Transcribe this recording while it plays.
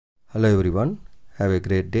Hello everyone, have a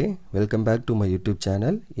great day. Welcome back to my YouTube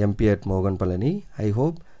channel MP at Mogan Palani. I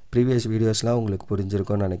hope previous videos la உங்களுக்கு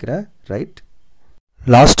புரிஞ்சிருக்கும்னு நினைக்கிறேன், right?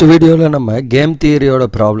 Last video la நம்ம game theory ஓட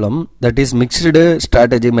problem, that is mixed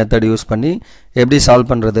strategy method use பண்ணி எப்படி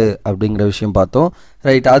solve பண்றது அப்படிங்கற விஷயம் பார்த்தோம்,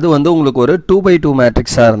 right? அது வந்து உங்களுக்கு ஒரு 2x2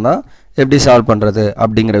 மேட்ரிக்ஸா இருந்தா எப்படி சால்வ் பண்றது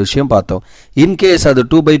அப்படிங்கற விஷயம் பார்த்தோம். இன் கேஸ் அது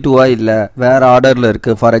 2x2 ஆ இல்ல வேற ஆர்டர்ல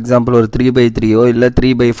இருக்கு, ஃபார் எக்ஸாம்பிள் ஒரு 3x3 ஓ இல்ல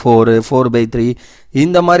 3x4 4x3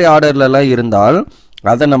 இந்த மாதிரி ஆர்டர்ல எல்லாம் இருந்தால்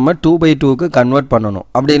அதை நம்ம 2x2 க்கு கன்வர்ட் பண்ணணும்.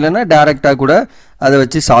 அப்படி இல்லைன்னா டைரக்டா கூட அதை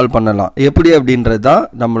வச்சு சால்வ் பண்ணலாம். எப்படி அப்படின்றது தான்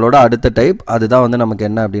நம்மளோட அடுத்த டைப். அதுதான் வந்து நமக்கு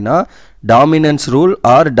என்ன அப்படின்னா dominance rule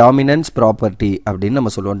R dominance property அப்படின்னு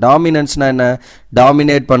நம்ம சொல்லுவோம். டாமினன்ஸ்னா என்ன,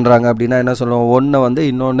 டாமினேட் பண்றாங்க அப்படின்னா என்ன சொல்லுவோம், ஒன்றை வந்து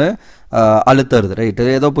இன்னொன்று அழுத்துறது, ரைட்?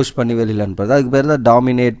 ஏதோ புஷ் பண்ணி வெளியில் அனுப்புறது, அதுக்கு பேர் தான்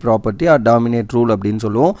dominate property R dominate rule அப்படின்னு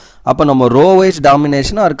சொல்லுவோம். அப்போ நம்ம ரோ வைஸ்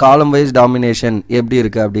டாமினேஷன் ஆர் காலம் வைஸ் டாமினேஷன் எப்படி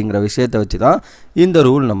இருக்குது அப்படிங்கிற விஷயத்தை வச்சு தான் இந்த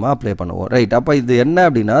ரூல் நம்ம அப்ளை பண்ணுவோம், ரைட்? அப்போ இது என்ன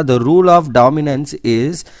அப்படின்னா the rule of dominance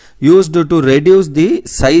is used to reduce the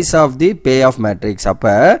size of the payoff matrix.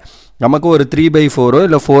 அப்போ நமக்கு ஒரு 3x4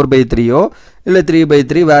 இல்லை 4x3 இல்லை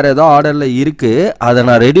 3x3 வேறு ஏதோ ஆர்டரில் இருக்குது, அதை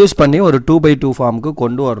நான் ரெடியூஸ் பண்ணி ஒரு 2x2 ஃபார்முக்கு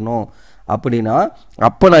கொண்டு வரணும் அப்படின்னா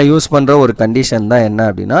அப்போ நான் யூஸ் பண்ணுற ஒரு கண்டிஷன் தான் என்ன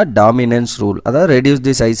அப்படின்னா டாமினன்ஸ் ரூல், அதாவது reduce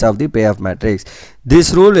the size of the bay of matrix.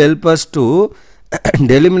 This rule help us to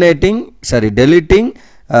deleting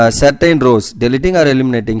or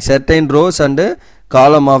eliminating certain rows and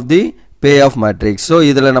column of the payoff matrix. So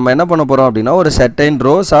இதில் நம்ம என்ன பண்ண போகிறோம் அப்படின்னா ஒரு certain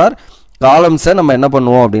rows or காலம்ஸை நம்ம என்ன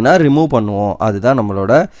பண்ணுவோம் அப்படின்னா ரிமூவ் பண்ணுவோம். அதுதான்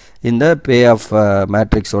நம்மளோட இந்த bay of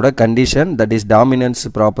மேட்ரிக்ஸோட condition, that is dominance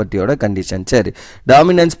ப்ராப்பர்ட்டியோட condition. சரி,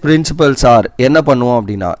 டாமினன்ஸ் பிரின்சிபல்ஸ் ஆர் என்ன பண்ணுவோம்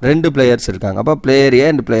அப்படின்னா ரெண்டு பிளேயர்ஸ் இருக்காங்க, அப்போ player A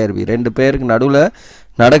and player B, ரெண்டு பேருக்கு நடுவில்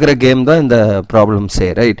நடக்கிற கேம் தான் இந்த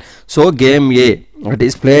ப்ராப்ளம்ஸே, right? So game A, that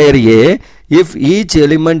is player A, if each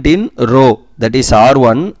element in row, that is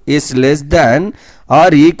R1, is less than or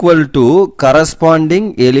equal to corresponding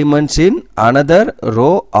elements in another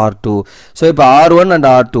row R2. So இப்போ R1 and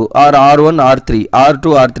R2 or R1 R3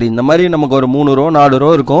 R2 R3 இந்த மாதிரி நமக்கு ஒரு 3 row 4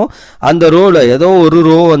 row இருக்கும். அந்த ரோவில் ஏதோ ஒரு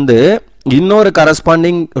row வந்து இன்னொரு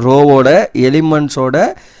கரஸ்பாண்டிங் ரோவோட எலிமெண்ட்ஸோட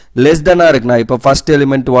லெஸ் தெனா இருக்குண்ணா. இப்போ ஃபர்ஸ்ட்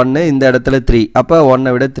எலிமெண்ட் 1, இந்த இடத்துல 3, அப்போ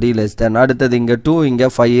 1 விட 3 லெஸ் தென். அடுத்தது இங்கே 2, இங்கே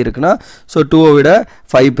 5 இருக்குன்னா ஸோ 2 விட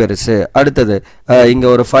 5 பெருசு. அடுத்தது இங்கே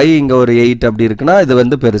ஒரு 5, இங்கே ஒரு 8 அப்படி இருக்குன்னா இது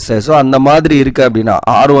வந்து பெருசு. ஸோ அந்த மாதிரி இருக்குது அப்படின்னா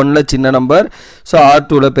R1ல சின்ன நம்பர், ஸோ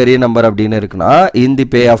R2ல பெரிய நம்பர் அப்படின்னு இருக்குன்னா இன் தி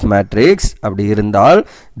பே ஆஃப் மேட்ரிக்ஸ் அப்படி இருந்தால்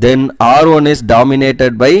தென் R1 is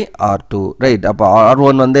dominated by R2, right? அப்போ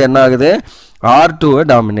R1 வந்து என்ன ஆகுது, R2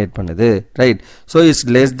 டாமினேட் பண்ணுது, right? So it's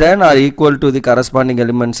less than or equal to the corresponding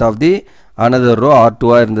elements of the another row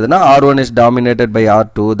R2 இருந்ததுன்னா R1 is dominated by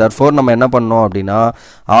R2. therefore நம்ம என்ன பண்ணோம் அப்படின்னா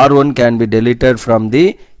R1 can be deleted from the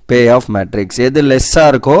pay of matrix. எது லெஸ்ஸா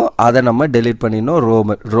இருக்கோ அதை நம்ம delete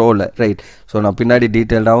பண்ணிடணும் ரோல, ரைட்? ஸோ நான் பின்னாடி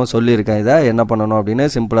டீட்டெயில்டாகவும் சொல்லியிருக்கேன், இதை என்ன பண்ணணும் அப்படின்னு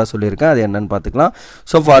சிம்பிளாக சொல்லியிருக்கேன், அது என்னன்னு பார்த்துக்கலாம்.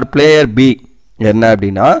 ஸோ ஃபார் பிளேயர் பி என்ன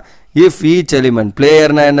அப்படின்னா if each element,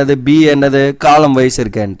 playerனா என்னது, b என்னது, column wise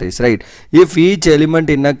இருக்க entries, right? if each element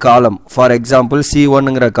in a column, for example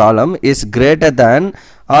C1ங்கிற column is greater than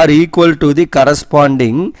or equal to the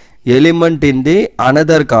corresponding element in the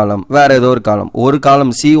another column, வேற ஏதோ ஒரு காலம், ஒரு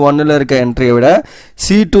காலம் C1ல இருக்க என்ட்ரியை விட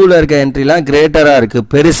C2ல இருக்க என்ட்ரிலாம் கிரேட்டரா இருக்கு,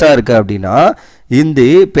 பெருசா இருக்கு அப்படின்னா in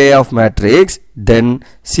the pay of matrix then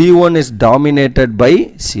C1 is dominated by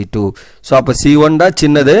C2. so அப்ப C1 தான்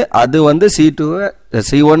சின்னது, அது வந்து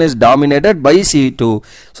C1 is dominated by C2.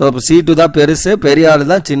 so அப்ப C2 தான் பெருசு, பெரிய ஆளு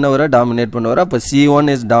தான் சின்னவரை டாமினேட் பண்ணுவார். அப்ப C1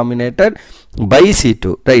 is dominated by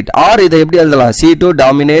C2, right? or இதை எப்படி எழுதலாம், C2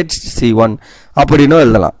 dominates C1 அப்படின்னு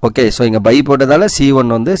எழுதலாம். ஓகே, ஸோ இங்கே பை போட்டதால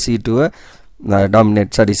C1 வந்து C2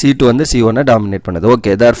 டாமினேட், சாரி C2 வந்து C1 டாமினேட் பண்ணுது.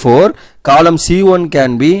 Okay, therefore column C1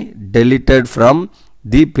 can be deleted from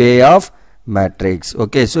the pay of matrix.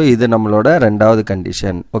 Okay, so இது நம்மளோட ரெண்டாவது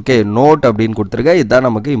கண்டிஷன். ஓகே, நோட் அப்படின்னு கொடுத்துருக்க, இதுதான்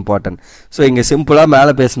நமக்கு இம்பார்ட்டன்ட். ஸோ இங்கே சிம்பிளாக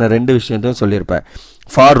மேலே பேசின ரெண்டு விஷயத்தையும் சொல்லியிருப்பேன்.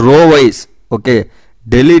 For row wise, okay,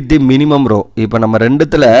 delete the minimum row. இப்போ நம்ம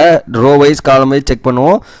ரெண்டுத்துல ரோ வைஸ் காலம் வைஸ் செக்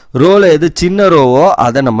பண்ணுவோம். ரோல எது சின்ன ரோவோ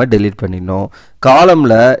அதை நம்ம delete பண்ணிடணும்.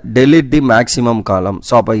 காலம்ல delete the maximum column.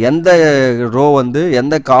 So அப்போ எந்த ரோ வந்து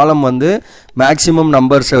எந்த காலம் வந்து மேக்ஸிமம்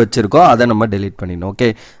நம்பர்ஸை வச்சிருக்கோ அதை நம்ம delete பண்ணிடணும். ஓகே,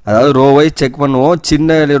 அதாவது ரோ வைஸ் செக் பண்ணுவோம்.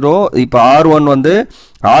 சின்ன ரோ இப்போ R1 வந்து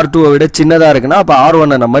R2 விட சின்னதாக இருக்குன்னா அப்போ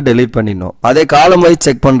R1 நம்ம delete பண்ணிடணும். அதே காலம் வைஸ்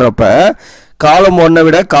செக் பண்ணுறப்ப காலம் 1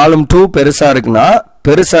 விட காலம் 2 பெருசா இருக்குன்னா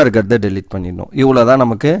பெருசா இருக்கிறத delete பண்ணிடணும். இவ்வளோதான்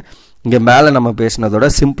நமக்கு இங்கே மேலே நம்ம பேசினதோட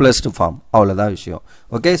சிம்பிளஸ்ட் ஃபார்ம், அவ்வளோதான் விஷயம்.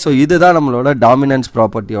 ஓகே, ஸோ இதுதான் நம்மளோட டாமினன்ஸ்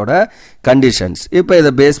ப்ராப்பர்ட்டியோட கண்டிஷன்ஸ். இப்போ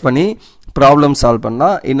இதை பேஸ் பண்ணி ப்ராப்ளம் சால்வ்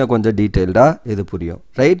பண்ணால் இன்னும் கொஞ்சம் டீட்டெயில்டாக இது புரியும்,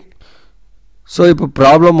 ரைட்? ஸோ இப்போ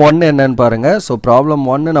ப்ராப்ளம் 1 என்னன்னு பாருங்கள். ஸோ ப்ராப்ளம்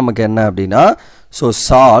 1 நமக்கு என்ன அப்படின்னா so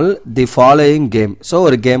solve the following game. So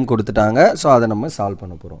ஒரு கேம் கொடுத்துட்டாங்க. ஸோ அதை நம்ம சால்வ்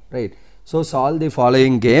பண்ண போகிறோம். Right. So solve the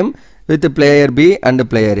following game with player B and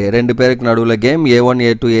player ஏ, ரெண்டு பேருக்கு நடுவில் game. A1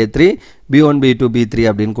 A2 A3 B1 B2 B3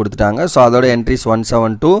 அப்படின்னு கொடுத்துட்டாங்க. ஸோ அதோட என்ட்ரிஸ்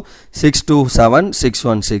 172 627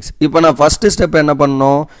 616. இப்போ நான் ஃபஸ்ட்டு ஸ்டெப் என்ன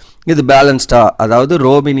பண்ணணும், இது பேலன்ஸ்டா, அதாவது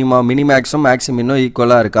ரோ மினிமம் மினிமேக்ஸும் மேக்ஸிமினும்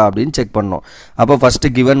ஈக்குவலாக இருக்கா அப்படின்னு செக் பண்ணணும். அப்போ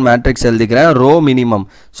ஃபஸ்ட்டு கிவன் மேட்ரிக்ஸ் எழுதிக்கிறேன், ரோ மினிமம்.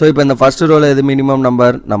 ஸோ இப்போ இந்த ஃபஸ்ட் ரோவில் எது minimum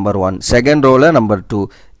number 1, second ரோவில் number 2,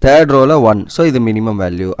 third ரோவில் 1. So இது மினிமம்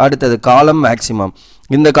வேல்யூ. அடுத்தது காலம் மேக்ஸிமம்.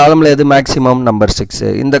 இந்த காலமில் எது மேக்ஸிமம் நம்பர் 6,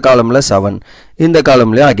 இந்த காலமில் 7, இந்த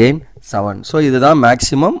காலம்லேயும் அகெயின் 7. ஸோ இதுதான்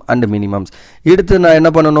மேக்ஸிமம் அண்ட் மினிமம்ஸ். எடுத்து நான் என்ன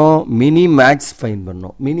பண்ணணும், மினி மேக்ஸ் ஃபைன்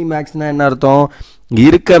பண்ணணும். மினி மேக்ஸ்னால் என்ன அர்த்தம்,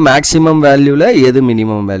 இருக்க மேக்ஸிமம் வேல்யூவில் எது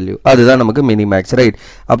மினிமம் வேல்யூ, அதுதான் நமக்கு மினி மேக்ஸ். ரைட்.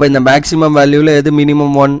 அப்போ இந்த மேக்ஸிமம் வேல்யூவில் எது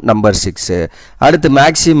மினிமம் 1 நம்பர் 6. அடுத்து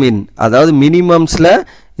மேக்ஸிமின், அதாவது மினிமம்ஸில்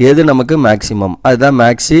எது நமக்கு மேக்ஸிமம், அதுதான்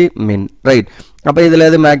மேக்ஸிமின். ரைட். அப்போ இதில்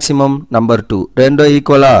எது மேக்ஸிமம் நம்பர் 2. ரெண்டும்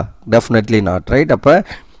ஈக்குவலா, டெஃபினெட்லி நாட். ரைட். அப்போ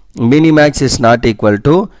mini max is not equal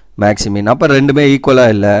to maximin. அப்போ ரெண்டுமே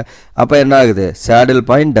ஈக்குவலாக இல்லை. அப்போ என்ன ஆகுது, saddle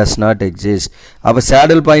point does not exist. அப்போ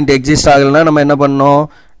சேடில் பாயிண்ட் எக்ஸிஸ்ட் ஆகலைன்னா நம்ம என்ன பண்ணோம்,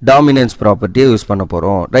 டாமினன்ஸ் ப்ராப்பர்ட்டியை யூஸ் பண்ண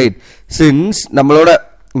போகிறோம். ரைட். சின்ஸ் நம்மளோட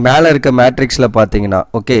மேலே இருக்க மேட்ரிக்ஸில் பார்த்தீங்கன்னா,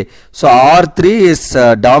 okay, so R3 is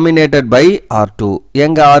dominated by R2.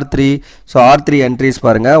 எங்கே R3? ஸோ R3 என்ட்ரிஸ்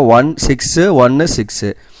பாருங்கள், 1 6 1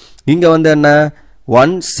 6. இங்கே வந்து என்ன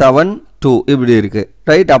 1 7 2 இப்படி இருக்குது.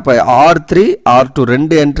 ரைட். அப்போ R3 R2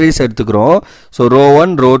 ரெண்டு என்ட்ரிஸ் எடுத்துக்கிறோம். So rho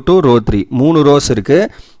 1 row 2 row 3 3 rose இருக்குது.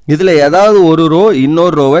 இதில் ஏதாவது ஒரு ரோ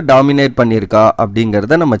இன்னொரு ரோவை டாமினேட் பண்ணியிருக்கா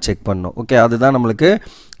அப்படிங்கிறத நம்ம செக் பண்ணோம். ஓகே, அதுதான் நம்மளுக்கு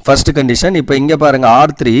ஃபர்ஸ்ட் கண்டிஷன். இப்போ இங்கே பாருங்கள்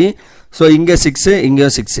R3, ஸோ இங்கே 6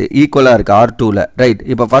 இங்கேயும் 6 ஈக்குவலாக இருக்குது R2வில். ரைட்.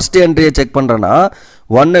 இப்போ ஃபஸ்ட் என்ட்ரியை செக் பண்ணுறேன்னா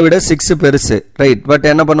 1 விட 6 பெருசு. ரைட். பட்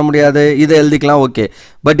என்ன பண்ண முடியாது, இதை எழுதிக்கலாம். ஓகே.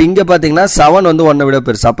 பட் இங்கே பார்த்தீங்கன்னா 7 வந்து 1 விட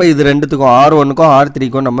பெருசு. அப்போ இது ரெண்டுத்துக்கும் R1க்கும்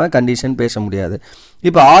R3க்கும் நம்ம கண்டிஷன் பேச முடியாது.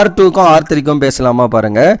 இப்போ R2க்கும் R3க்கும் பேசலாமா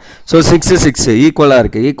பாருங்கள். ஸோ 6 6 ஈக்குவலாக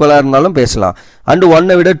இருக்குது. ஈக்குவலாக இருந்தாலும் பேசலாம். அண்டு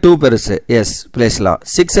 1 விட 2 பெருசு, எஸ் பேசலாம்.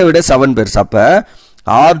 6 விட 7 பெருசு. அப்போ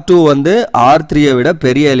R2 வந்து R3 விட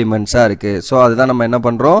பெரிய எலிமெண்ட்ஸாக இருக்குது. ஸோ அதுதான் நம்ம என்ன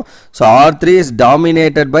பண்ணுறோம், so R3 is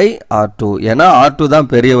dominated by R2. ஏன்னா R2 தான்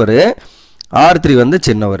பெரியவர், R3 வந்து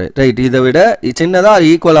சின்னவர். ரைட். இதை விட சின்னதாக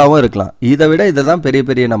ஈக்குவலாகவும் இருக்கலாம். இதை விட இதை தான் பெரிய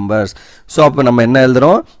பெரிய நம்பர்ஸ். ஸோ அப்போ நம்ம என்ன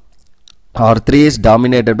எழுதுகிறோம், R3 is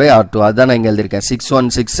dominated by R2. அதுதான் நான் இங்கே எழுதியிருக்கேன். 6 1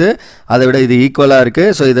 6 அதை விட இது ஈக்குவலாக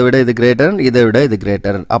இருக்குது. ஸோ இதை விட இது கிரேட்டர், இதை விட இது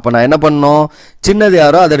கிரேட்டர். அப்போ நான் என்ன பண்ணோம், சின்னது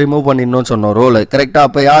யாரோ அதை ரிமூவ் பண்ணிடணும்னு சொன்னோம் ரோல். கரெக்டாக.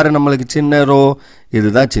 அப்போ யார் நம்மளுக்கு சின்ன ரோ,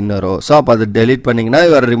 இதுதான் சின்ன ரோ. ஸோ அப்போ அதை டெலீட் பண்ணிங்கன்னா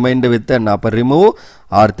இவர் ரிமைண்ட் வித் என்ன, அப்போ ரிமூவ்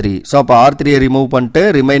R3. ஸோ அப்போ R3யை ரிமூவ் பண்ணிட்டு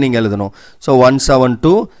ரிமைனிங் எழுதணும். ஸோ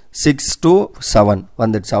 172 627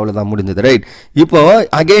 வந்துடுச்சு. அவ்வளோதான், முடிஞ்சது. ரைட். இப்போ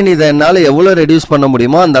அகெயின் இதை என்னால் எவ்வளோ ரெடியூஸ் பண்ண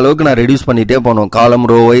முடியுமோ அந்த அளவுக்கு நான் ரெடியூஸ் பண்ணிகிட்டே போகணும். காலம்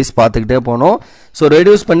ரோ வைஸ் பார்த்துக்கிட்டே போகணும். ஸோ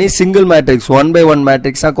ரெடியூஸ் பண்ணி சிங்கிள் மேட்ரிக்ஸ் 1 by 1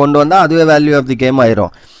 மேட்ரிக்ஸாக கொண்டு வந்தால் அதுவே வேல்யூ ஆஃப் தி கேம்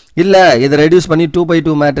ஆயிரும். இல்லை இதை ரெடியூஸ் பண்ணி 2 by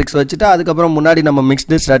 2 மேட்ரிக்ஸ் வச்சுட்டு அதுக்கப்புறம் முன்னாடி நம்ம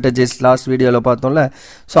மிக்ஸ்டு ஸ்ட்ராட்டஜிஸ் லாஸ்ட் வீடியோவில் பார்த்தோம்ல,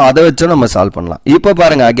 ஸோ அதை வச்சும் நம்ம சால்வ் பண்ணலாம். இப்போ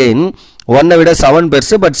பாருங்கள், அகெயின் 1 விட 7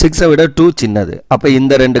 பெருசு, பட் 6 விட 2 சின்னது. அப்போ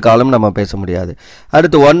இந்த ரெண்டு காலம் நம்ம பேச முடியாது.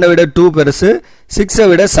 அடுத்து 1 விட 2 பெருசு, 6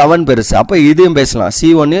 விட 7 பெருசு. அப்போ இதையும் பேசலாம்,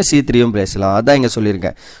 C1யும் C3யும் பேசலாம். அதான் இங்கே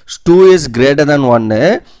சொல்லியிருக்கேன். 2 is greater than 1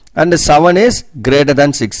 and 7 is greater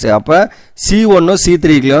than 6. அப்போ C1ம்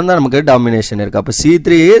C3லையும் தான் நமக்கு டாமினேஷன் இருக்குது. அப்போ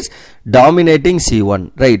C3 is dominating C1.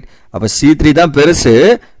 Right. அப்போ C3 தான் பெருசு,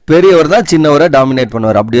 பெரியவர் தான் சின்னவரை டாமினேட்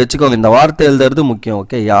பண்ணுவார். அப்படி வச்சுக்கோங்க. இந்த வார்த்தை எழுதுறது முக்கியம்.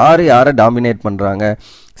 ஓகே, யாரை டாமினேட் பண்ணுறாங்க,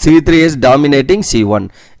 C3 is dominating C1.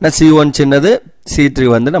 ஏன்னா C1 சின்னது,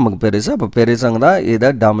 C3 வந்து நமக்கு பெருசு. அப்போ பெருசாங்க தான்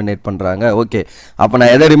இதை டாமினேட் பண்ணுறாங்க. ஓகே. அப்போ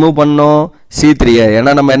நான் எதை ரிமூவ் பண்ணணும், C3.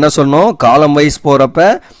 ஏன்னா நம்ம என்ன சொன்னோம், காலம் வைஸ்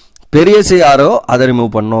போகிறப்ப பெரிய யாரோ அதை ரிமூவ்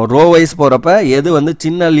பண்ணணும். ரோ வைஸ் போகிறப்ப எது வந்து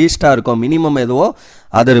சின்ன லீஸ்ட்டாக இருக்கும், மினிமம் எதுவோ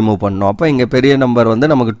அதை ரிமூவ் பண்ணணும். அப்போ இங்கே பெரிய நம்பர் வந்து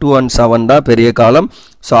நமக்கு 2 and 7 தான் பெரிய காலம்.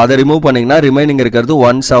 ஸோ அதை ரிமூவ் பண்ணிங்கன்னா ரிமைனிங் இருக்கிறது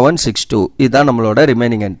 1762. இதுதான் நம்மளோட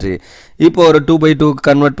ரிமைனிங் என்ட்ரி. இப்போ ஒரு 2 by 2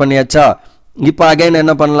 கன்வெர்ட் பண்ணியாச்சா. இப்போ அகைன்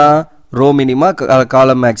என்ன பண்ணலாம், ரோ மினிமா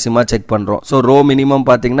காலம் மேக்ஸிமா செக் பண்ணுறோம். ஸோ ரோ மினிமம்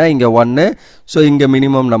பார்த்தீங்கன்னா இங்கே 1, ஸோ இங்கே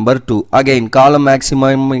மினிமம் நம்பர் 2. அகைன் காலம்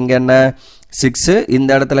மேக்ஸிமம் இங்கே என்ன 6, இந்த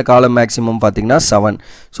இடத்துல காலம் மேக்ஸிமம் பார்த்தீங்கன்னா 7.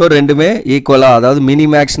 ஸோ ரெண்டுமே ஈக்குவலாக, அதாவது மினி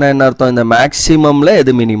மேக்ஸ்னா என்ன அர்த்தம், இந்த மேக்ஸிமமில்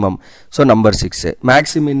எது மினிமம், ஸோ நம்பர் 6.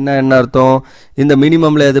 மேக்ஸிமின்னா என்ன அர்த்தம், இந்த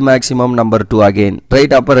மினிமமில் எது மேக்ஸிமம், நம்பர் 2 அகெயின்.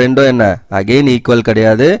 ரைட். அப்போ ரெண்டும் என்ன அகெயின் ஈக்குவல்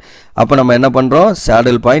கிடையாது. அப்போ நம்ம என்ன பண்ணுறோம்,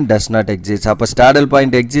 saddle point does not exist. அப்போ சேடில்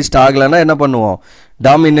பாயிண்ட் எக்ஸிஸ்ட் ஆகலைன்னா என்ன பண்ணுவோம்,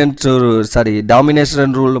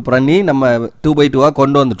 டாமினேஷன் ரூல் பண்ணி நம்ம 2 by 2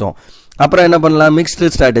 கொண்டு வந்துட்டோம். அப்புறம் என்ன பண்ணலாம், மிக்ஸ்டு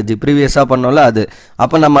ஸ்ட்ராட்டஜி ப்ரீவியஸாக பண்ணோம்ல அது.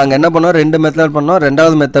 அப்போ நம்ம அங்கே என்ன பண்ணோம், 2 மெத்தட் பண்ணோம்,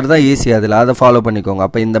 2வது மெத்தட் தான் ஈஸி, அதில் அதை ஃபாலோ பண்ணிக்கோங்க.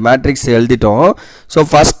 அப்போ இந்த மேட்ரிக்ஸ் எழுதிட்டோம். ஸோ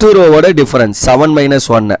ஃபஸ்ட்டு ரோவோட டிஃபரன்ஸ் 7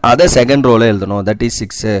 - 1 அதை செகண்ட் ரோவில் எழுதணும், தட் இஸ்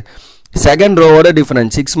 6. செகண்ட் ரோவோட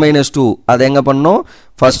டிஃபரன்ஸ் 6 - 2 அதை எங்கே பண்ணணும்,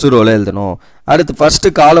 ஃபஸ்ட்டு ரோவில் எழுதணும். அடுத்து ஃபஸ்ட்டு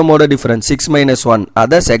காலமோட டிஃபரன்ஸ் 6 - 1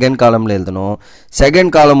 அதை செகண்ட் காலமில் எழுதணும்.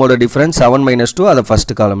 செகண்ட் காலமோட டிஃபரன்ஸ் 7 - 2 அதை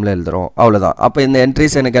ஃபஸ்ட்டு காலமில் எழுதுகிறோம். அவ்வளோதான். அப்போ இந்த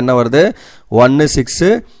என்ட்ரிஸ் எனக்கு என்ன வருது, 1 6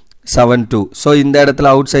 7 2. ஸோ இந்த இடத்துல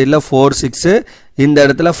அவுட் சைடில் 4 6, இந்த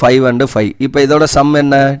இடத்துல 5 and 5. இப்போ இதோட சம்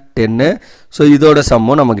என்ன, 10. ஸோ இதோட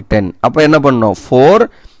சம்மும் நமக்கு 10. அப்போ என்ன பண்ணணும், 4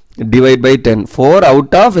 divide by 10, 4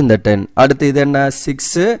 out of இந்த 10. அடுத்து இது என்ன,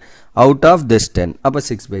 6 out of this 10. அப்போ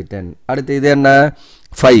 6 by 10. அடுத்து இது என்ன,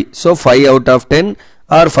 5. So 5 out of 10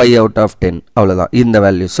 or 5 out of 10. அவ்வளோதான் இந்த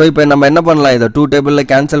வேல்யூ. ஸோ இப்போ நம்ம என்ன பண்ணலாம், இதை 2 டேபிளில்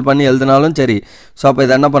கேன்சல் பண்ணி எழுதினாலும் சரி. ஸோ அப்போ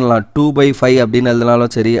இதை என்ன பண்ணலாம், 2/5 அப்படின்னு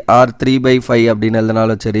எழுதினாலும் சரி, ஆர் 3/5 அப்படின்னு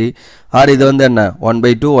எழுதினாலும் சரி, ஆர் இது வந்து என்ன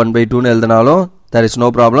 1/2 1/2ன்னு எழுதினாலும் there is no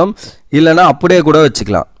problem. இல்லைனா அப்படியே கூட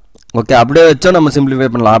வச்சுக்கலாம். ஓகே, அப்படியே வச்சோம் நம்ம சிம்பிளிஃபை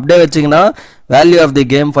பண்ணலாம். அப்படியே வச்சிங்கன்னா value of the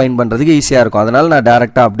game find பண்ணுறதுக்கு ஈஸியாக இருக்கும். அதனால் நான்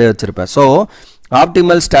டேரெக்டாக அப்படியே வச்சுருப்பேன். ஸோ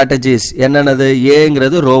ஆப்டிமல் ஸ்ட்ராட்டஜிஸ் என்னென்னது,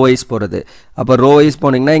 ஏங்கிறது ரோ வைஸ் போகிறது. அப்போ ரோ வைஸ்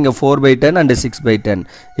போனீங்கன்னா இங்கே 4/10 and 6/10.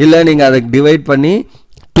 இல்லை நீங்கள் அதை டிவைட் பண்ணி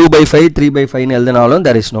 2/5 3/5ன்னு எழுதினாலும்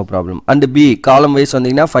there is no problem. And B காலம் வைஸ்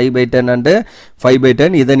வந்தீங்கன்னா 5/10 and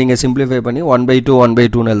 5/10. இதை நீங்கள் சிம்பிளிஃபை பண்ணி 1/2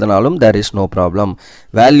 1/2ன்னு எழுதினாலும் there is no problem.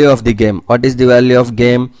 Value of the game, what is the value of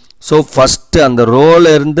game? So first அந்த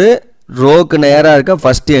ரோலேருந்து ரோக்கு நேராக இருக்க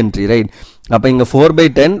ஃபஸ்ட்டு என்ட்ரி, ரைட்? அப்போ இங்கே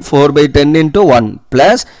 4/10 4/10 into 1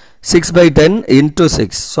 ப்ளஸ் 6/10 into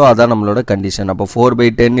 6. ஸோ அதான் நம்மளோட கண்டிஷன். அப்போ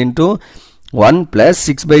 4/10 into 1 plus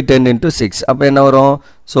 6/10 into 6. அப்போ என்ன வரும்,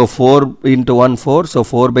 so 4 into 1 4. So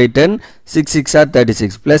 4/10 6 6 are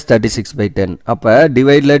 36 plus 36/10. அப்போ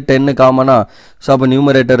டிவைடில் 10 காமனா. ஸோ அப்போ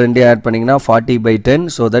நியூமரேட்டர் 2 ஆட் பண்ணிங்கன்னா 40/10.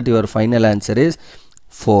 So that your final answer is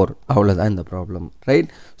 4. அவ்வளோதான் இந்த ப்ராப்ளம், ரைட்?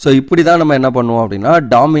 ஸோ இப்படி தான் நம்ம என்ன பண்ணுவோம் அப்படின்னா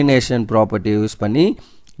டாமினேஷன் ப்ராப்பர்ட்டி யூஸ் பண்ணி,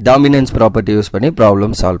 டாமினன்ஸ் ப்ராப்பர்ட்டி யூஸ் பண்ணி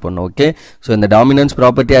ப்ராப்ளம் சால்வ் பண்ணும். ஓகே, ஸோ இந்த டாமினன்ஸ்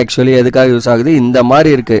ப்ராப்பர்ட்டி ஆக்சுவலி எதுக்காக யூஸ் ஆகுது, இந்த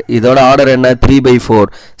மாதிரி இருக்குது. இதோட ஆர்டர் என்ன, 3/4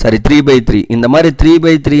 சாரி 3/3. இந்த மாதிரி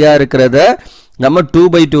 3/3 இருக்கிறத நம்ம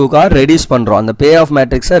 2/2க்காக ரெடியூஸ் பண்ணுறோம். அந்த பே ஆஃப்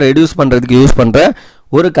மேட்ரிக்ஸை ரெடியூஸ் பண்ணுறதுக்கு யூஸ் பண்ணுற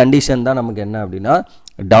ஒரு கண்டிஷன் தான் நமக்கு என்ன அப்படின்னா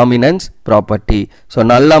டாமினன்ஸ் ப்ராப்பர்ட்டி. ஸோ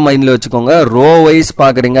நல்லா மைண்டில் வச்சுக்கோங்க. ரோ வைஸ்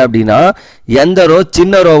பார்க்குறீங்க அப்படின்னா எந்த ரோ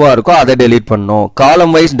சின்ன ரோவாக இருக்கோ அதை டெலீட் பண்ணணும்.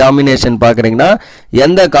 காலம் வைஸ் டாமினேஷன் பார்க்குறீங்கன்னா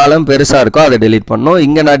எந்த காலம் பெருசாக இருக்கோ அதை டெலீட் பண்ணணும்.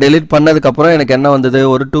 இங்கே நான் டெலீட் பண்ணதுக்கப்புறம் எனக்கு என்ன வந்தது,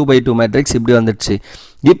 ஒரு 2/2 மேட்ரிக்ஸ் இப்படி வந்துடுச்சு.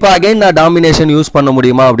 இப்போ அகைன் நான் டாமினேஷன் யூஸ் பண்ண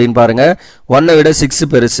முடியுமா அப்படின்னு பாருங்கள். 1 விட 6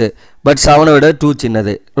 பெருசு, பட் 7 விட 2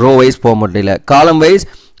 சின்னது. ரோ வைஸ் போக முடியல. காலம் வைஸ்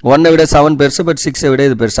 1 விட 7 பெருசு, பட் 6 விட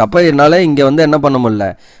இது பெருசு. அப்போ என்னால் இங்கே வந்து என்ன பண்ண முடியல,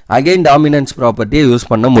 அகெயின் டாமினன்ஸ் ப்ராப்பர்ட்டியை யூஸ்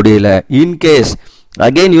பண்ண முடியல. இன்கேஸ்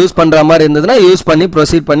அகெயின் யூஸ் பண்ணுற மாதிரி இருந்ததுன்னா யூஸ் பண்ணி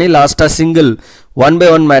ப்ரொசீட் பண்ணி லாஸ்ட்டாக சிங்கிள்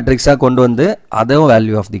 1/1 மேட்ரிக்ஸாக கொண்டு வந்து அதுவும்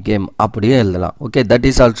வேல்யூ ஆஃப் தி கேம் அப்படியே எழுதலாம். Okay, that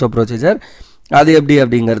is also procedure. அது எப்படி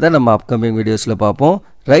அப்படிங்கிறத நம்ம அப்கமிங் வீடியோஸில் பார்ப்போம்,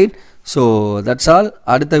 ரைட்? So that's all.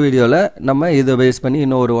 அடுத்த வீடியோவில் நம்ம இதை பேஸ் பண்ணி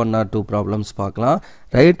இன்னும் ஒரு 1 or 2 ப்ராப்ளம்ஸ் பார்க்கலாம்,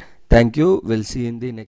 right? Thank you. Will see in the next